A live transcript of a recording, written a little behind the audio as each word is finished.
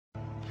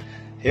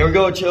Here we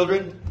go,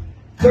 children.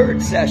 Third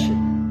session.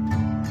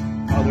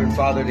 Mother and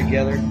father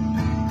together.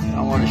 And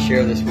I want to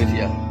share this with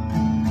you.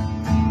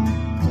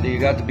 Whether you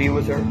got to be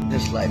with her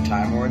this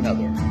lifetime or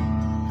another,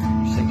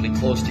 you're simply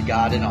close to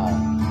God and all.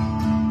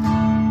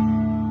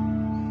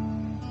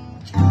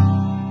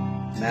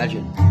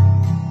 Imagine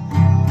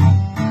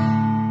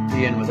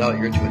being without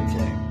your twin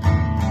flame.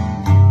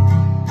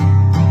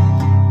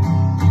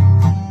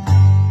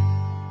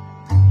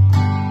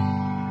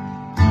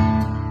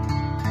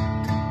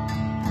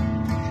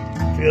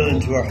 Feel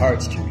into our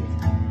hearts, children.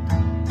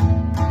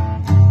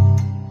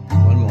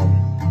 One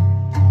moment.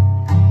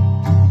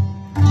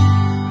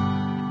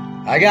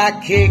 I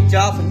got kicked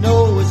off of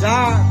Noah's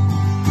Ark,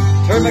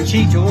 turned my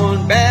cheek to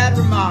one bad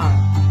remark.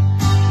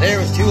 There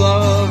was two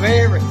of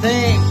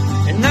everything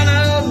and none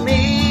of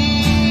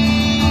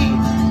me.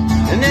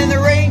 And then the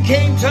rain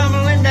came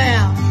tumbling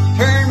down,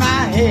 turned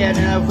my head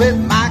and I whipped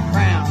my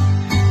crown.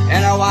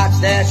 And I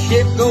watched that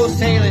ship go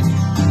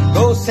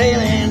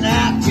sailing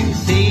out to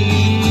sea.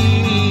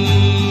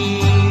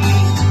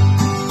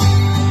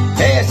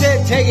 Hey, I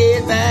said, take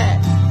it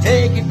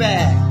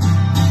back.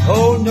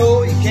 Oh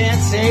no, you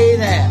can't say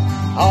that.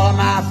 All of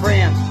my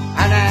friends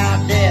are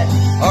now dead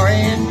or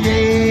in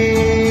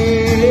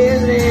jail.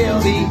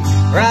 They'll be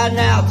riding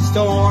out the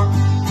storm,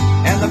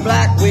 and the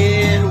black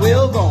wind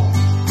will go.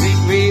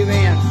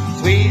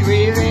 Sweet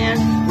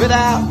revenge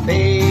without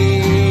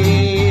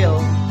fail.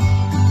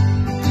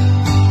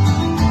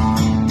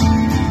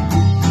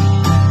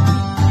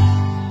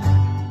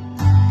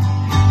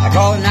 I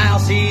call it now,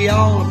 see you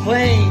on the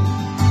plane.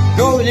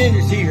 Going in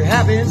to see her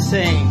half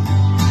insane,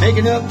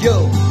 making up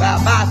jokes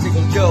about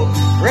bicycle jokes,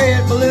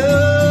 red balloons.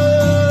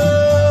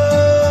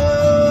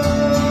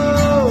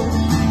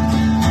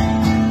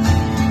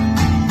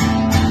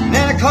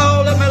 Then I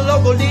called up my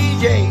local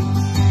DJ,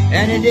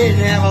 and he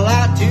didn't have a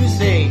lot to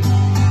say,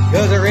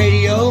 'cause the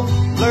radio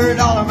blurred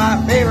all of my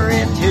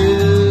favorite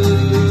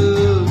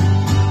tunes.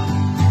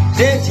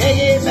 Said,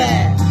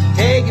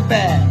 take it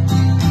back.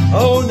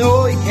 Oh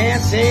no, you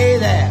can't say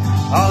that.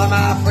 All of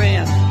my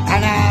friends are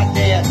now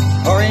dead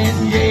or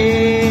in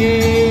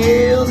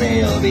jail.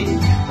 They'll be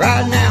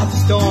riding out the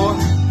storm.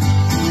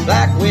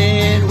 Black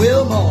wind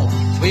will moan.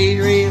 Sweet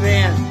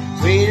revenge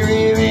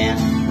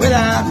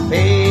without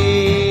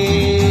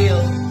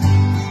fail.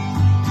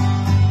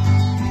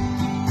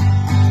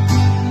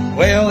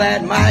 Well,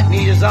 that might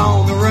meet us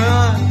on the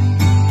run,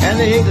 and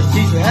the English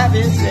teacher half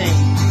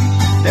insane.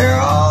 They're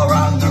all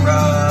on the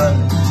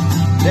run.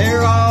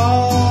 They're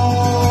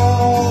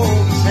all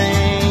the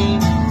same.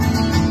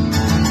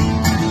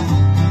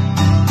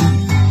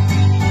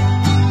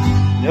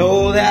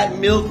 Know that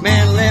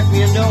milkman left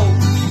me a note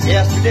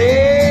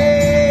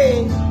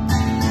yesterday.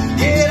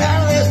 Get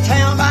out of this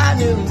town by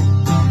noon.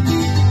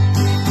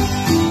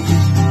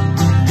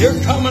 You're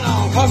coming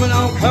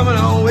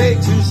on way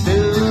too soon.